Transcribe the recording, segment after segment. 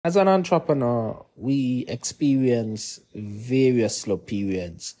As an entrepreneur, we experience various slow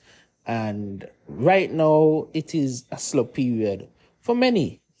periods. And right now, it is a slow period. For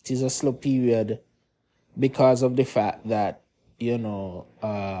many, it is a slow period because of the fact that, you know,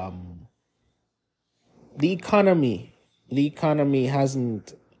 the economy, the economy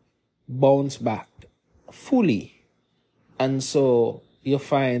hasn't bounced back fully. And so you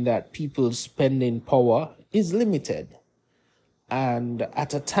find that people's spending power is limited. And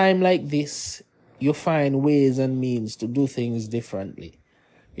at a time like this, you find ways and means to do things differently.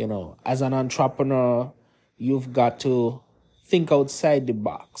 You know, as an entrepreneur, you've got to think outside the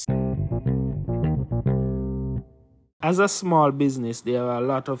box. As a small business, there are a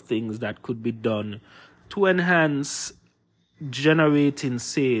lot of things that could be done to enhance generating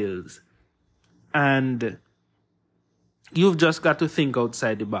sales. And you've just got to think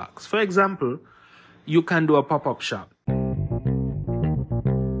outside the box. For example, you can do a pop-up shop.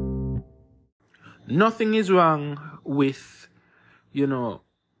 Nothing is wrong with,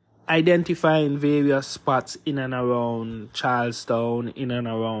 identifying various spots in and around Charlestown, in and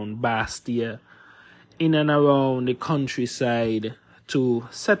around Bastia, in and around the countryside to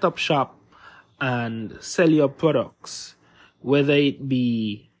set up shop and sell your products, whether it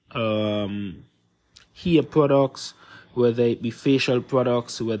be hair products, whether it be facial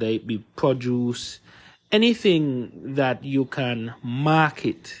products, whether it be produce, anything that you can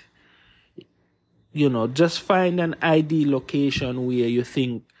market. Just find an ideal location where you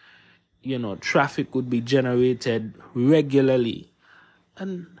think, traffic would be generated regularly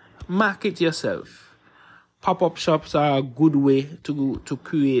and market yourself. Pop-up shops are a good way to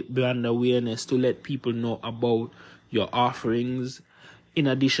create brand awareness, to let people know about your offerings. In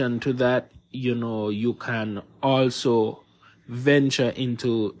addition to that, you can also venture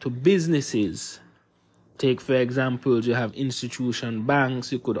into businesses. Take, for example, you have institution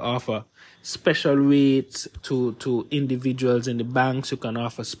banks. You could offer special rates to individuals in the banks. You can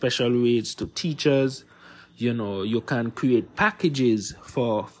offer special rates to teachers. You can create packages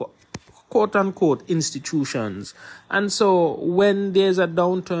for quote unquote institutions. And so when there's a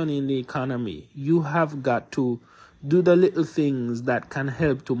downturn in the economy, you have got to do the little things that can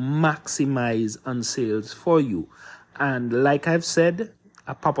help to maximize on sales for you. And like I've said,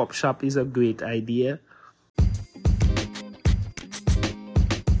 a pop-up shop is a great idea.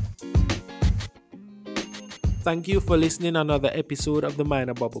 Thank you for listening to another episode of the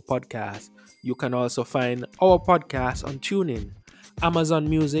Minor Bubble podcast. You can also find our podcast on TuneIn, Amazon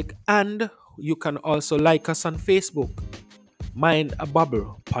Music, and you can also like us on Facebook. Mind a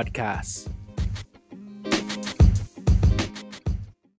Bubble Podcast.